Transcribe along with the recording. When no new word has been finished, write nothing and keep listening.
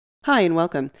Hi and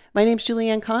welcome. My name's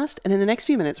Julianne Cost, and in the next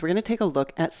few minutes we're going to take a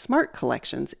look at Smart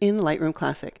Collections in Lightroom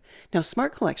Classic. Now,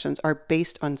 Smart Collections are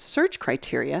based on search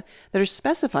criteria that are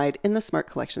specified in the Smart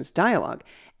Collections dialog,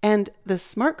 and the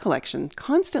Smart Collection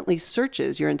constantly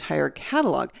searches your entire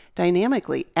catalog,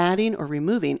 dynamically adding or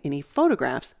removing any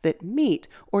photographs that meet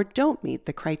or don't meet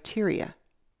the criteria.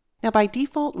 Now, by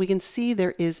default, we can see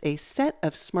there is a set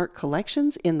of Smart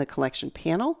Collections in the Collection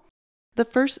panel. The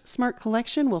first Smart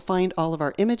Collection will find all of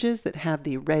our images that have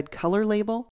the red color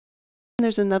label. And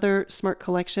there's another Smart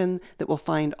Collection that will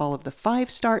find all of the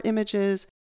 5-star images,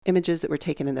 images that were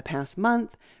taken in the past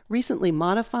month, recently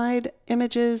modified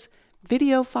images,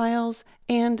 video files,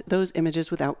 and those images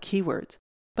without keywords.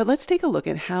 But let's take a look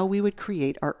at how we would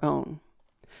create our own.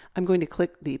 I'm going to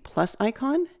click the plus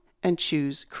icon and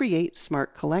choose Create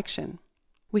Smart Collection.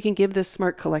 We can give this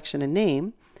Smart Collection a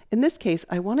name. In this case,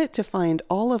 I want it to find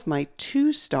all of my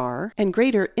 2-star and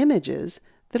greater images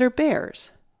that are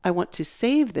bears. I want to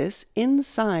save this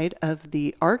inside of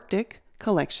the Arctic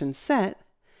collection set,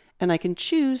 and I can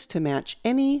choose to match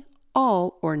any,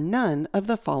 all, or none of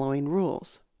the following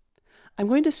rules. I'm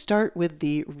going to start with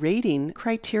the rating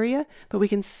criteria, but we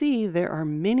can see there are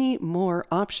many more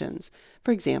options.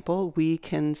 For example, we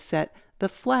can set the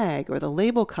flag or the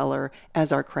label color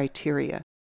as our criteria,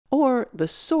 or the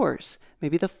source,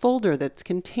 maybe the folder that's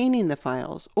containing the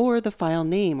files, or the file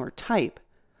name or type.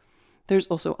 There's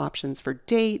also options for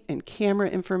date and camera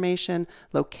information,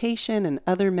 location and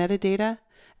other metadata,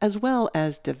 as well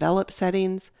as develop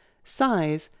settings,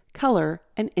 size, color,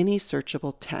 and any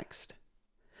searchable text.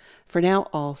 For now,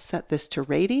 I'll set this to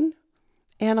rating,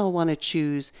 and I'll want to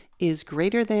choose is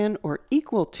greater than or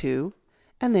equal to,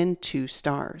 and then 2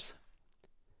 stars.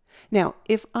 Now,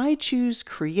 if I choose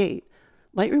Create,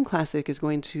 Lightroom Classic is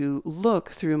going to look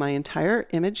through my entire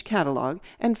image catalog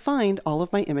and find all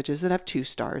of my images that have 2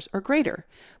 stars or greater.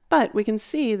 But we can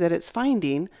see that it's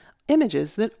finding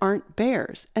images that aren't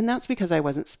bears, and that's because I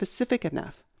wasn't specific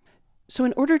enough. So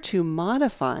in order to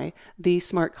modify the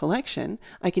Smart Collection,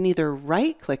 I can either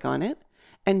right-click on it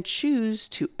and choose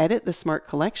to edit the Smart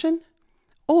Collection,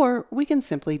 or we can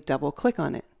simply double-click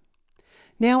on it.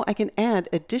 Now I can add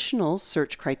additional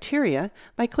search criteria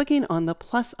by clicking on the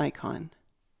plus icon.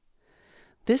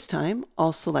 This time,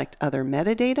 I'll select Other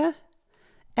Metadata,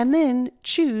 and then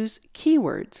choose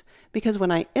Keywords, because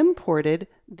when I imported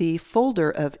the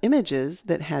folder of images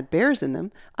that had bears in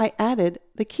them, I added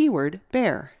the keyword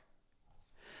bear.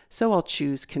 So I'll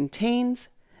choose Contains,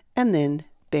 and then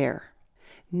Bear.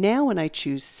 Now when I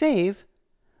choose Save,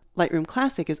 Lightroom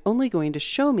Classic is only going to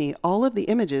show me all of the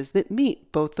images that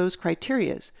meet both those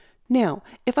criterias. Now,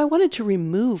 if I wanted to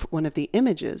remove one of the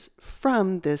images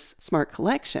from this Smart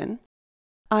Collection,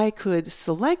 I could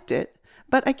select it,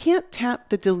 but I can't tap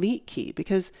the delete key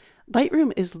because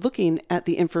Lightroom is looking at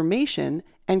the information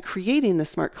and creating the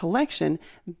Smart Collection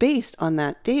based on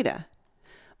that data.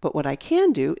 But what I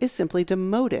can do is simply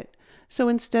demote it. So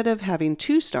instead of having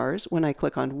 2 stars, when I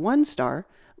click on 1 star,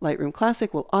 Lightroom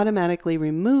Classic will automatically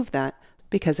remove that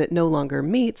because it no longer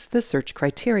meets the search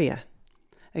criteria.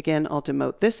 Again, I'll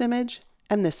demote this image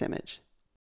and this image.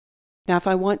 Now, if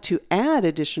I want to add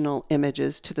additional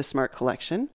images to the Smart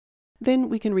Collection, then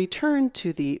we can return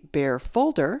to the Bear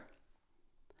folder.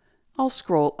 I'll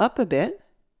scroll up a bit,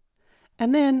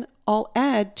 and then I'll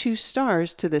add 2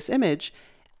 stars to this image,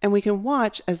 and we can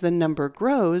watch as the number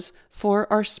grows for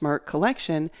our Smart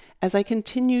Collection as I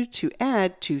continue to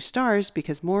add 2 stars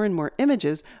because more and more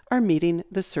images are meeting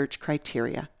the search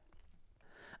criteria.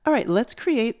 All right, let's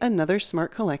create another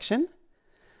Smart Collection.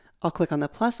 I'll click on the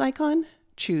plus icon,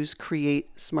 choose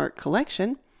Create Smart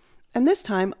Collection, and this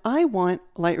time I want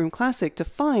Lightroom Classic to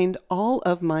find all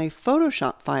of my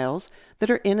Photoshop files that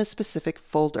are in a specific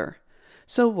folder.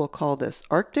 So we'll call this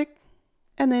Arctic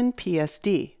and then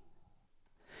PSD.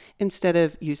 Instead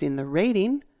of using the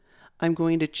rating, I'm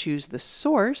going to choose the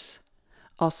source.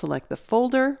 I'll select the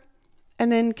folder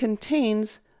and then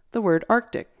contains the word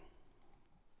Arctic.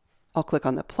 I'll click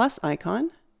on the plus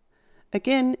icon,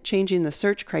 again changing the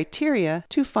search criteria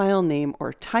to file name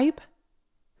or type,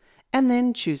 and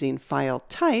then choosing file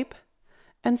type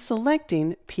and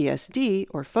selecting PSD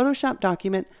or Photoshop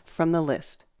document from the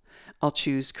list. I'll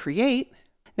choose Create.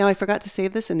 Now I forgot to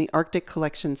save this in the Arctic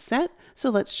collection set, so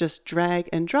let's just drag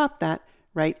and drop that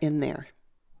right in there.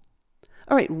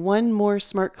 All right, one more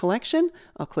Smart Collection.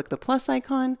 I'll click the plus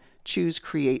icon, choose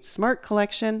Create Smart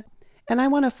Collection, and I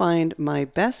want to find my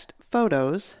best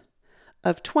photos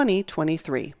of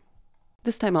 2023.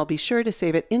 This time I'll be sure to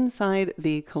save it inside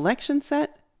the collection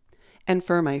set. And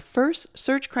for my first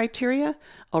search criteria,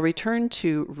 I'll return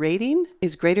to rating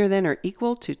is greater than or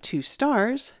equal to 2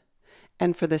 stars.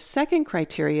 And for the second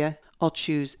criteria, I'll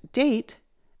choose date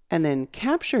and then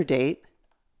capture date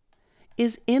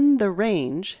is in the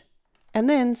range and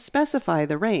then specify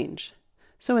the range.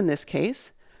 So in this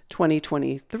case,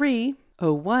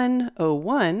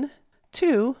 2023-01-01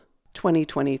 to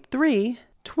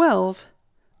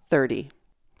 2023-12-30.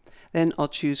 Then I'll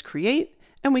choose create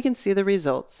and we can see the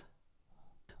results.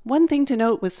 One thing to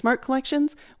note with Smart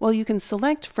Collections, while you can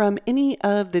select from any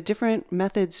of the different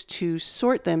methods to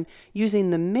sort them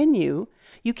using the menu,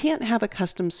 you can't have a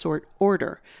custom sort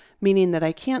order, meaning that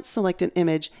I can't select an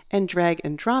image and drag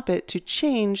and drop it to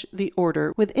change the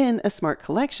order within a Smart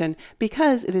Collection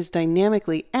because it is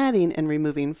dynamically adding and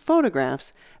removing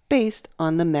photographs based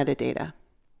on the metadata.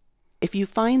 If you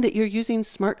find that you're using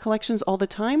Smart Collections all the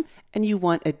time and you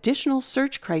want additional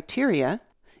search criteria,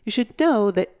 you should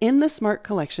know that in the Smart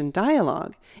Collection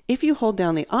dialog, if you hold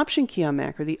down the Option key on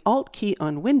Mac or the Alt key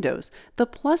on Windows, the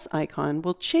plus icon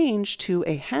will change to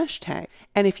a hashtag.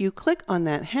 And if you click on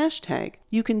that hashtag,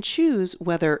 you can choose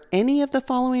whether any of the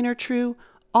following are true,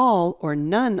 all or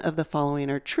none of the following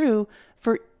are true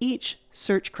for each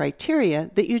search criteria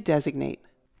that you designate.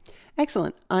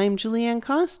 Excellent. I'm Julianne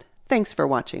Cost. Thanks for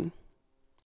watching.